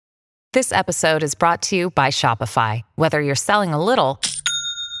This episode is brought to you by Shopify. Whether you're selling a little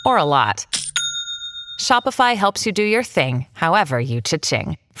or a lot, Shopify helps you do your thing, however you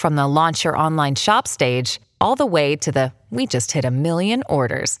cha-ching. From the launch your online shop stage, all the way to the we just hit 1 million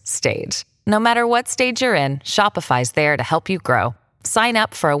orders stage. No matter what stage you're in, Shopify's there to help you grow. Sign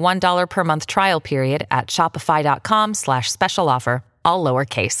up for a $1 per month trial period at shopify.com/special offer, all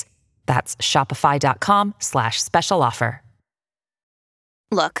lowercase. That's shopify.com/special offer.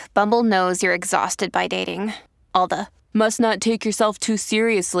 Look, Bumble knows you're exhausted by dating. All the must not take yourself too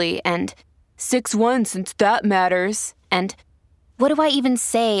seriously and 6'1" since that matters. And what do I even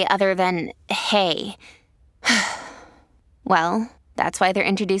say other than hey? Well, that's why they're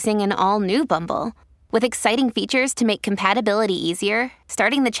introducing an all-new Bumble with exciting features to make compatibility easier,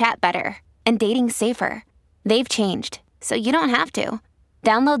 starting the chat better, and dating safer. They've changed, so you don't have to.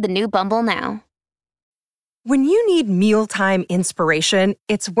 Download the new Bumble now. When you need mealtime inspiration,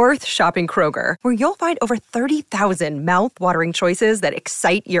 it's worth shopping Kroger, where you'll find over 30,000 mouth-watering choices that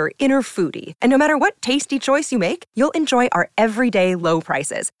excite your inner foodie. And no matter what tasty choice you make, you'll enjoy our everyday low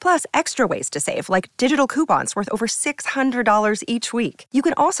prices, plus extra ways to save, like digital coupons worth over $600 each week. You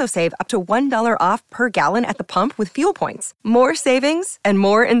can also save up to $1 off per gallon at the pump with fuel points. More savings and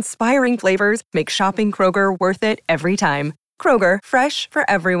more inspiring flavors make shopping Kroger worth it every time. Kroger, fresh for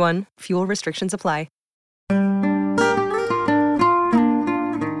everyone. Fuel restrictions apply.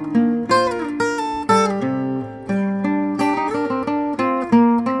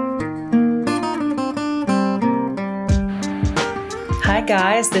 Hi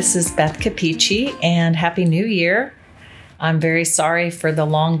guys, this is Beth Capici and Happy New Year. I'm very sorry for the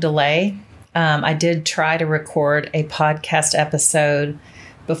long delay. I did try to record a podcast episode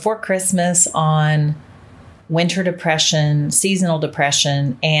before Christmas on winter depression, seasonal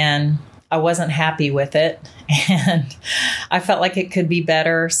depression, and I wasn't happy with it. And I felt like it could be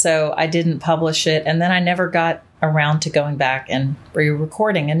better, so I didn't publish it. And then I never got around to going back and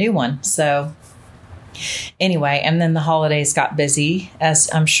re-recording a new one. So anyway, and then the holidays got busy, as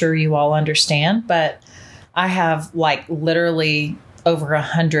I'm sure you all understand, but I have like literally over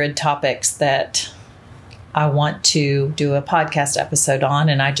 100 topics that I want to do a podcast episode on,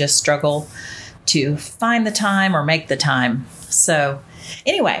 and I just struggle to find the time or make the time. So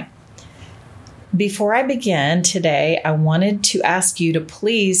anyway, before I begin today, I wanted to ask you to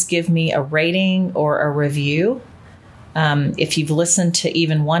please give me a rating or a review. If you've listened to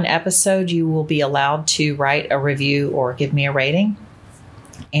even one episode, you will be allowed to write a review or give me a rating.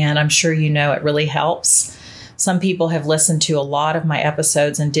 And I'm sure you know it really helps. Some people have listened to a lot of my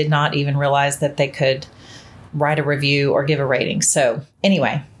episodes and did not even realize that they could write a review or give a rating. So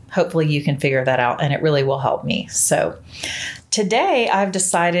anyway, hopefully you can figure that out and it really will help me. So today I've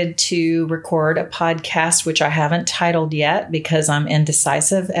decided to record a podcast, which I haven't titled yet because I'm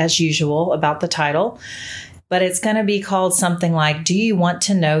indecisive as usual about the title. But it's going to be called something like, do you want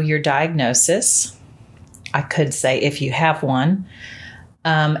to know your diagnosis? I could say if you have one,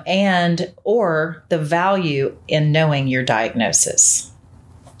 or the value in knowing your diagnosis.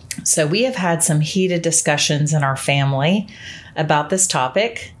 So we have had some heated discussions in our family about this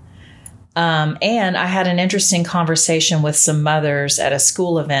topic. And I had an interesting conversation with some mothers at a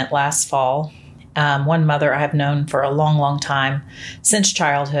school event last fall. One mother I have known for a long, long time, since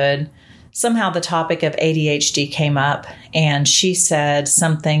childhood. Somehow the topic of ADHD came up, and she said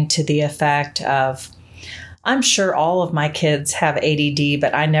something to the effect of, I'm sure all of my kids have ADD,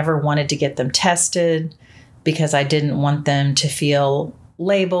 but I never wanted to get them tested because I didn't want them to feel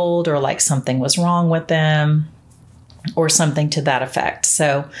labeled or like something was wrong with them or something to that effect.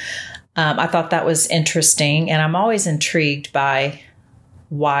 So I thought that was interesting, and I'm always intrigued by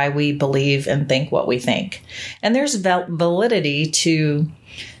why we believe and think what we think. And there's validity to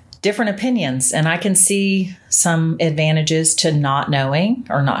different opinions, and I can see some advantages to not knowing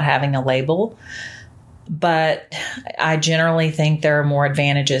or not having a label, but I generally think there are more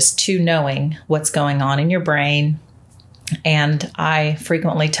advantages to knowing what's going on in your brain. And I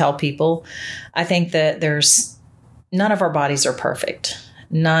frequently tell people, I think that none of our bodies are perfect.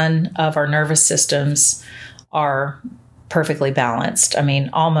 None of our nervous systems are perfectly balanced. I mean,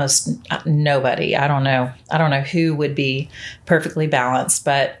 almost nobody. I don't know who would be perfectly balanced,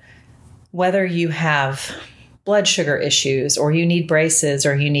 but whether you have blood sugar issues, or you need braces,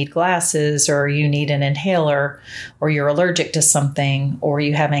 or you need glasses, or you need an inhaler, or you're allergic to something, or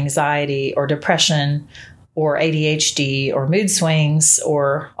you have anxiety or depression or ADHD or mood swings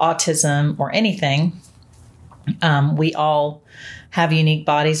or autism or anything, we all have unique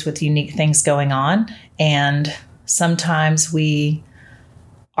bodies with unique things going on. And sometimes we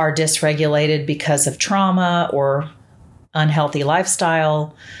are dysregulated because of trauma or unhealthy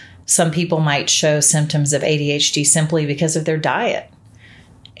lifestyle. Some people might show symptoms of ADHD simply because of their diet.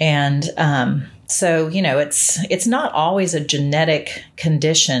 And so, it's not always a genetic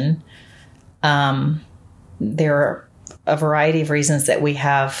condition. There are a variety of reasons that we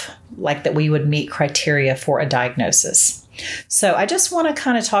have, like that we would meet criteria for a diagnosis. So I just want to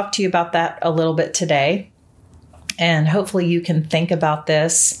kind of talk to you about that a little bit today. And hopefully you can think about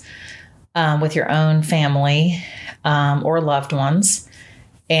this with your own family or loved ones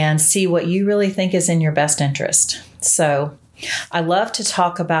and see what you really think is in your best interest. So I love to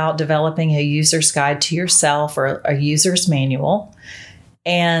talk about developing a user's guide to yourself or a user's manual.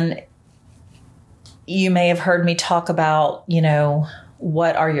 And you may have heard me talk about,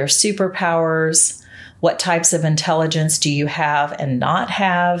 what are your superpowers? What types of intelligence do you have and not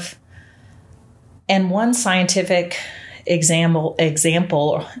have? And one scientific example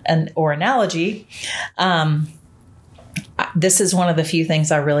or analogy, this is one of the few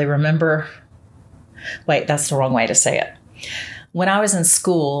things I really remember. Wait, that's the wrong way to say it. When I was in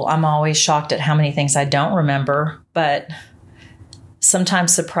school, I'm always shocked at how many things I don't remember, but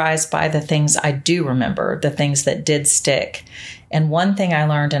sometimes surprised by the things I do remember, the things that did stick. And one thing I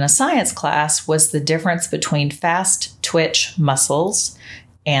learned in a science class was the difference between fast twitch muscles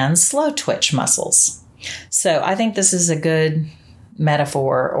and slow twitch muscles. So I think this is a good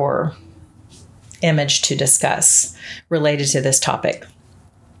metaphor or image to discuss related to this topic.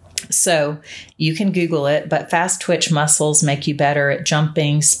 So you can Google it, but fast twitch muscles make you better at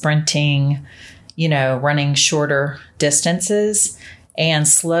jumping, sprinting, running shorter distances. And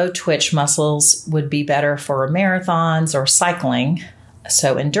slow twitch muscles would be better for marathons or cycling,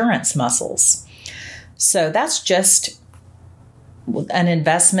 so endurance muscles. So that's just an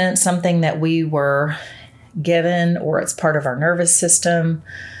investment, something that we were given, or it's part of our nervous system.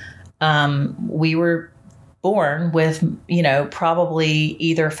 We were born with, probably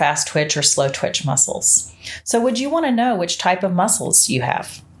either fast twitch or slow twitch muscles. So would you want to know which type of muscles you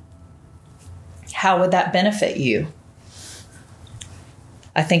have? How would that benefit you?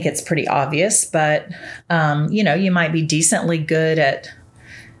 I think it's pretty obvious, but, you might be decently good at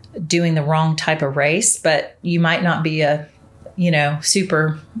doing the wrong type of race, but you might not be a,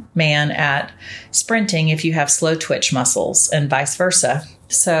 Superman at sprinting if you have slow twitch muscles and vice versa.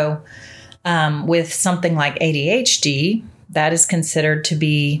 So with something like ADHD, that is considered to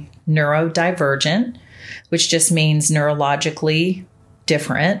be neurodivergent, which just means neurologically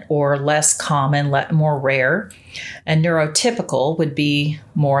different or less common, more rare. And neurotypical would be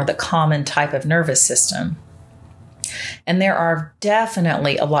more the common type of nervous system. And there are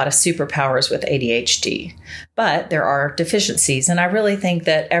definitely a lot of superpowers with ADHD, but there are deficiencies. And I really think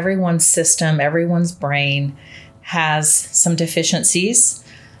that everyone's system, everyone's brain has some deficiencies.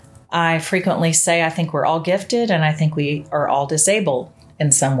 I frequently say I think we're all gifted and I think we are all disabled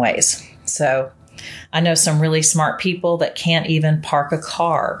in some ways. So I know some really smart people that can't even park a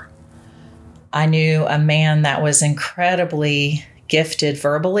car. I knew a man that was incredibly gifted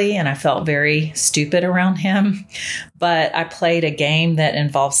verbally, and I felt very stupid around him. But I played a game that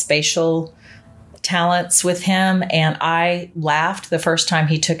involved spatial talents with him, and I laughed the first time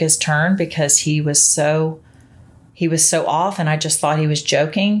he took his turn because he was so off, and I just thought he was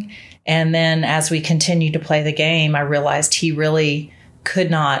joking. And then as we continued to play the game, I realized he really could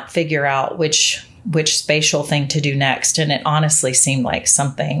not figure out which spatial thing to do next. And it honestly seemed like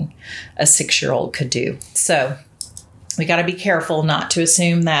something a 6-year-old could do. So we got to be careful not to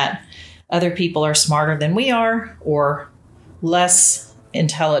assume that other people are smarter than we are or less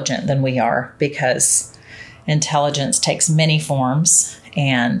intelligent than we are, because intelligence takes many forms.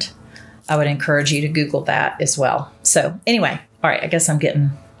 And I would encourage you to Google that as well. So anyway, all right, I guess I'm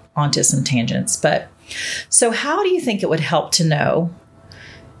getting onto some tangents. But so how do you think it would help to know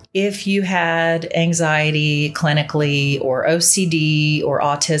if you had anxiety clinically, or OCD, or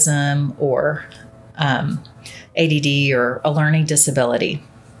autism, or ADD, or a learning disability?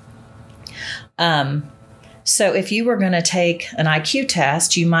 So if you were going to take an IQ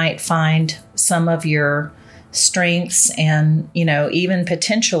test, you might find some of your strengths and, even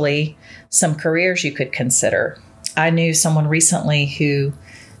potentially some careers you could consider. I knew someone recently who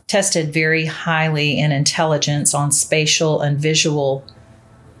tested very highly in intelligence on spatial and visual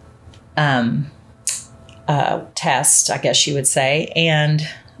test, I guess you would say. And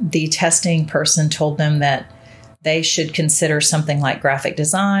the testing person told them that they should consider something like graphic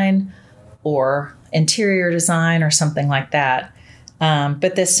design or interior design or something like that.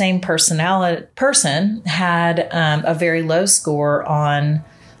 But this same person had a very low score on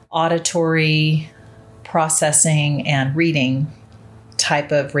auditory processing and reading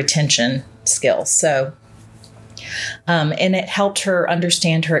type of retention skills. So And it helped her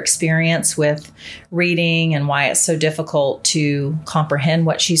understand her experience with reading and why it's so difficult to comprehend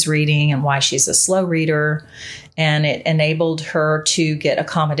what she's reading and why she's a slow reader. And it enabled her to get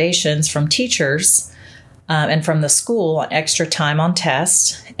accommodations from teachers and from the school on extra time on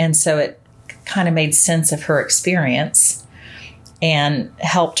tests. And so it kind of made sense of her experience and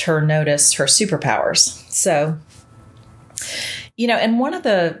helped her notice her superpowers. So, and one of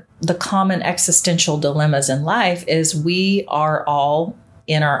the common existential dilemmas in life is we are all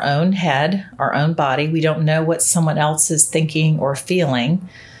in our own head, our own body. We don't know what someone else is thinking or feeling.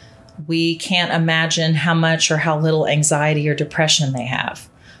 We can't imagine how much or how little anxiety or depression they have,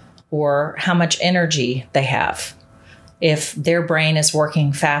 or how much energy they have, if their brain is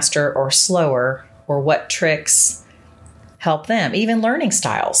working faster or slower, or what tricks help them. Even learning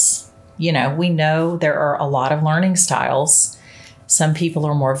styles. We know there are a lot of learning styles. Some people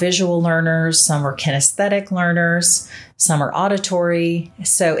are more visual learners, some are kinesthetic learners, some are auditory.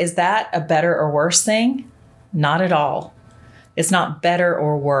 So is that a better or worse thing? Not at all. It's not better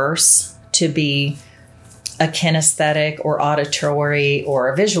or worse to be a kinesthetic or auditory or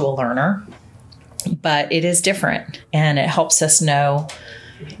a visual learner, but it is different, and it helps us know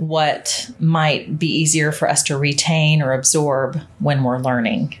what might be easier for us to retain or absorb when we're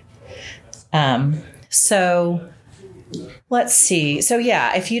learning. So let's see. So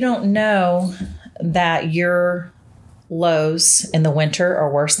if you don't know that your lows in the winter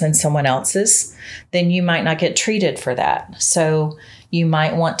are worse than someone else's, then you might not get treated for that. So you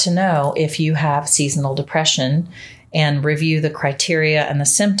might want to know if you have seasonal depression and review the criteria and the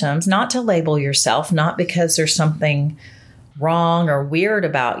symptoms, not to label yourself, not because there's something wrong or weird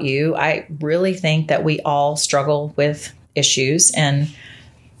about you. I really think that we all struggle with issues, and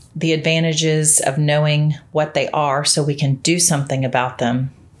the advantages of knowing what they are so we can do something about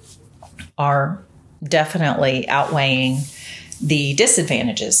them are definitely outweighing the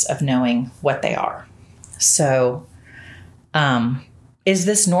disadvantages of knowing what they are. So, is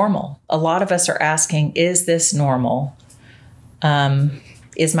this normal? A lot of us are asking, is this normal?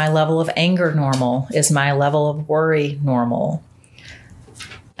 Is my level of anger normal? Is my level of worry normal?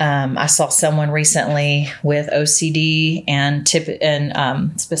 I saw someone recently with OCD and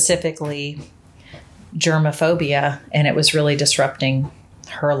specifically germophobia, and it was really disrupting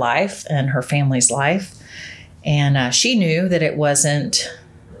her life and her family's life. And she knew that it wasn't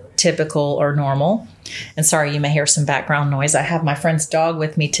typical or normal. And sorry, you may hear some background noise. I have my friend's dog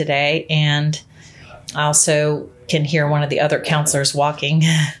with me today, and I also can hear one of the other counselors walking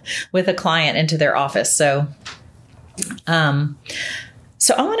with a client into their office. So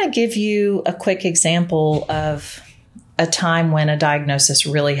I want to give you a quick example of a time when a diagnosis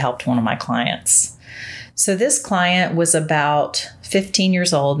really helped one of my clients. So this client was about 15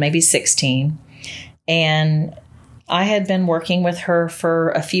 years old, maybe 16, and I had been working with her for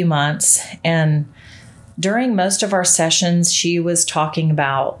a few months, and during most of our sessions, she was talking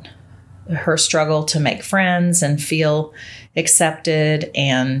about her struggle to make friends and feel accepted,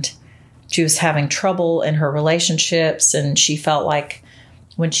 and she was having trouble in her relationships, and she felt like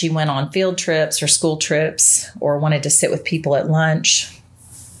when she went on field trips or school trips or wanted to sit with people at lunch,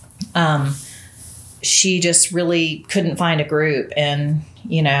 she just really couldn't find a group. And,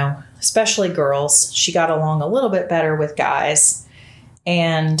 especially girls, she got along a little bit better with guys.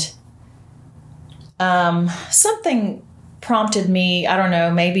 And something prompted me, I don't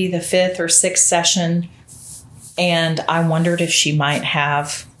know, maybe the 5th or 6th session, and I wondered if she might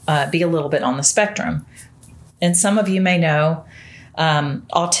have be a little bit on the spectrum. And some of you may know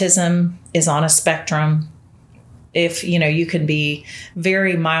autism is on a spectrum. If, you can be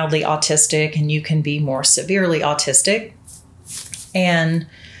very mildly autistic and you can be more severely autistic. And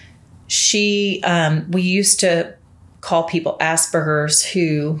we used to call people Asperger's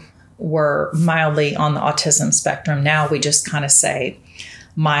who were mildly on the autism spectrum. Now we just kind of say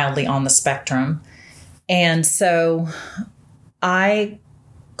mildly on the spectrum. And so I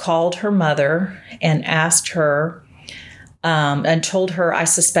called her mother and asked her and told her I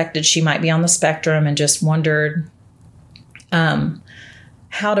suspected she might be on the spectrum and just wondered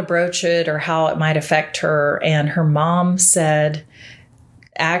how to broach it or how it might affect her. And her mom said,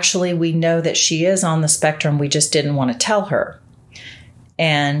 actually, we know that she is on the spectrum. We just didn't want to tell her.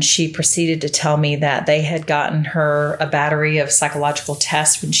 And she proceeded to tell me that they had gotten her a battery of psychological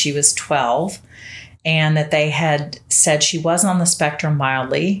tests when she was 12, and that they had said she was on the spectrum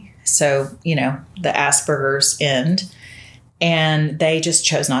mildly. So, the Asperger's end. And they just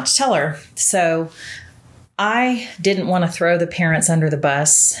chose not to tell her. So I didn't want to throw the parents under the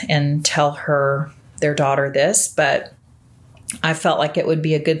bus and tell their daughter this, but I felt like it would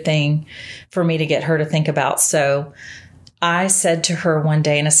be a good thing for me to get her to think about. So I said to her one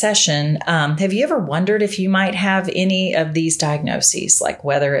day in a session, have you ever wondered if you might have any of these diagnoses, like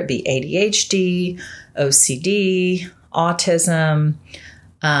whether it be ADHD, OCD, autism,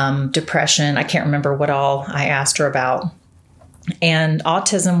 depression? I can't remember what all I asked her about. And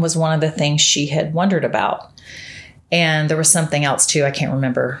autism was one of the things she had wondered about. And there was something else too. I can't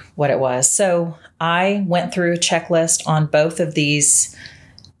remember what it was. So I went through a checklist on both of these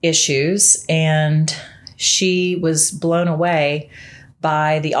issues, and she was blown away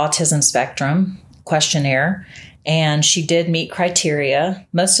by the autism spectrum questionnaire, and she did meet criteria.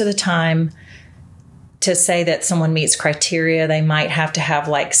 Most of the time, to say that someone meets criteria, they might have to have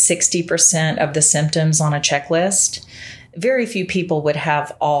like 60% of the symptoms on a checklist. Very few people would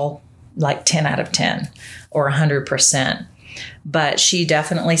have all like 10 out of 10 or 100%. But she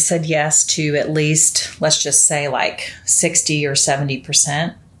definitely said yes to at least, let's just say like 60 or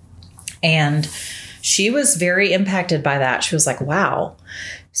 70%. And she was very impacted by that. She was like, wow.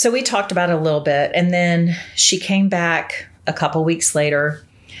 So we talked about it a little bit. And then she came back a couple weeks later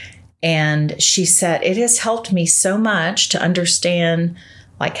and she said, it has helped me so much to understand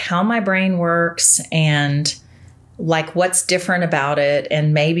like how my brain works and like what's different about it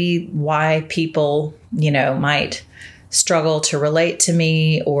and maybe why people, might struggle to relate to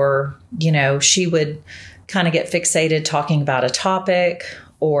me, or, she would kind of get fixated talking about a topic,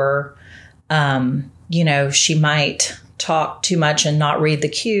 or she might talk too much and not read the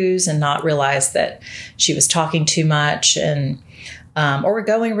cues and not realize that she was talking too much, and or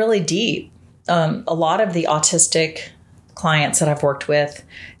going really deep. A lot of the autistic clients that I've worked with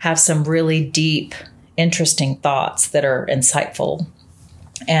have some really deep, interesting thoughts that are insightful,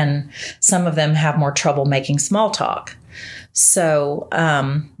 and some of them have more trouble making small talk. So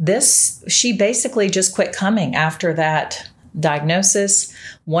she basically just quit coming after that diagnosis,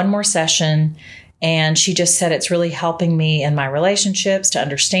 one more session. And she just said, it's really helping me in my relationships to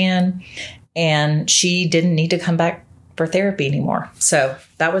understand. And she didn't need to come back for therapy anymore. So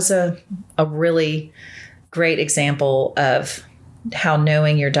that was a really great example of how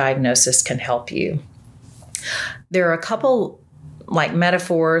knowing your diagnosis can help you. There are a couple like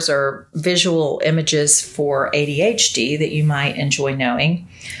metaphors or visual images for ADHD that you might enjoy knowing.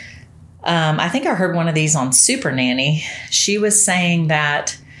 I think I heard one of these on Super Nanny. She was saying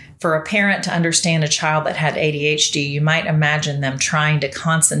that for a parent to understand a child that had ADHD, you might imagine them trying to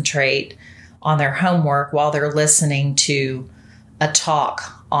concentrate on their homework while they're listening to a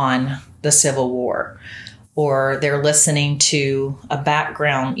talk on the Civil War, or they're listening to a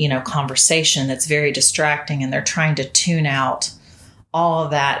background, conversation that's very distracting, and they're trying to tune out all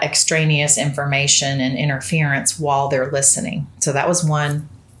of that extraneous information and interference while they're listening. So that was one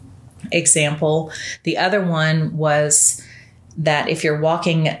example. The other one was that if you're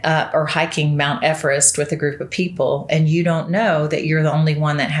walking up or hiking Mount Everest with a group of people and you don't know that you're the only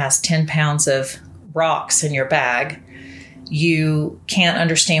one that has 10 pounds of rocks in your bag, you can't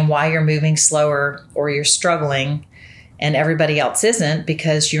understand why you're moving slower or you're struggling and everybody else isn't,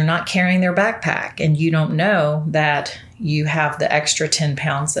 because you're not carrying their backpack and you don't know that you have the extra 10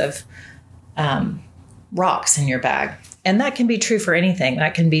 pounds of rocks in your bag. And that can be true for anything.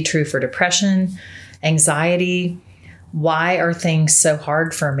 That can be true for depression, anxiety. Why are things so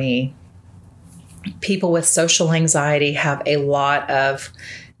hard for me? People with social anxiety have a lot of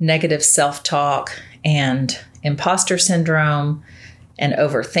negative self-talk and imposter syndrome and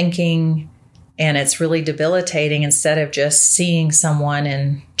overthinking. And it's really debilitating instead of just seeing someone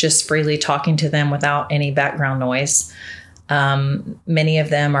and just freely talking to them without any background noise. Many of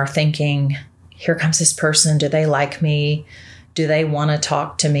them are thinking, here comes this person. Do they like me? Do they want to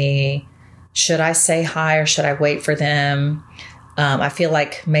talk to me? Should I say hi or should I wait for them? I feel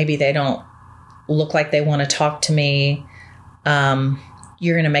like maybe they don't look like they want to talk to me.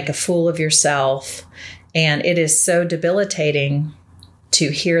 You're going to make a fool of yourself. And it is so debilitating to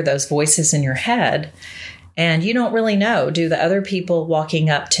hear those voices in your head. And you don't really know, do the other people walking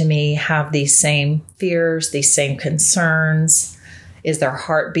up to me have these same fears, these same concerns? Is their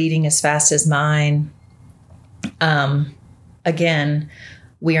heart beating as fast as mine? Again,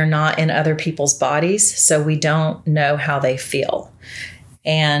 we are not in other people's bodies, so we don't know how they feel.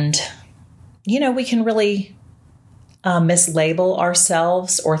 And, we can really mislabel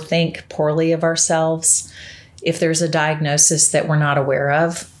ourselves or think poorly of ourselves if there's a diagnosis that we're not aware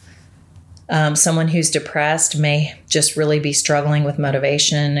of. Someone who's depressed may just really be struggling with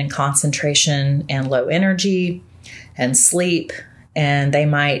motivation and concentration and low energy and sleep, and they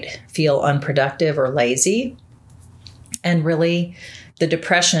might feel unproductive or lazy. And really, the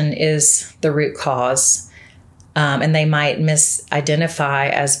depression is the root cause. and they might misidentify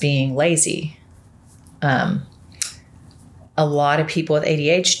as being lazy. A lot of people with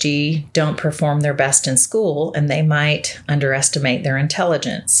ADHD don't perform their best in school, and they might underestimate their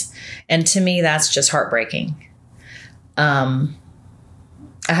intelligence. And to me, that's just heartbreaking. I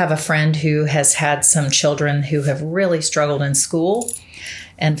have a friend who has had some children who have really struggled in school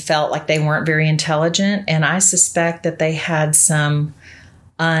and felt like they weren't very intelligent. And I suspect that they had some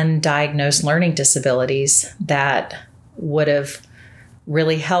undiagnosed learning disabilities that would have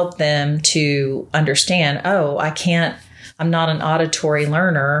really helped them to understand, I'm not an auditory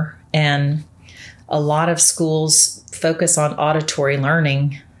learner. And a lot of schools focus on auditory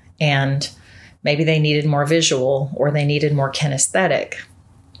learning, and maybe they needed more visual or they needed more kinesthetic.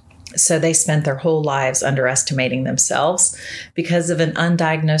 So they spent their whole lives underestimating themselves because of an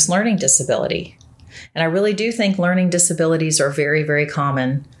undiagnosed learning disability. And I really do think learning disabilities are very, very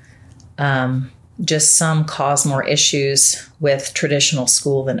common. Just some cause more issues with traditional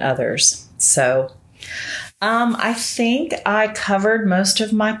school than others. So I think I covered most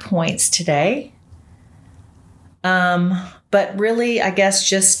of my points today. But really, I guess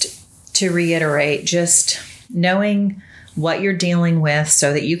just to reiterate, just knowing what you're dealing with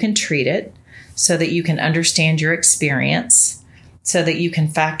so that you can treat it, so that you can understand your experience, so that you can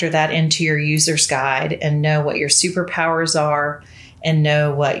factor that into your user's guide and know what your superpowers are and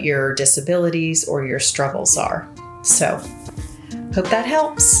know what your disabilities or your struggles are. So, hope that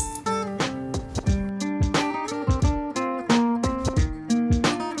helps.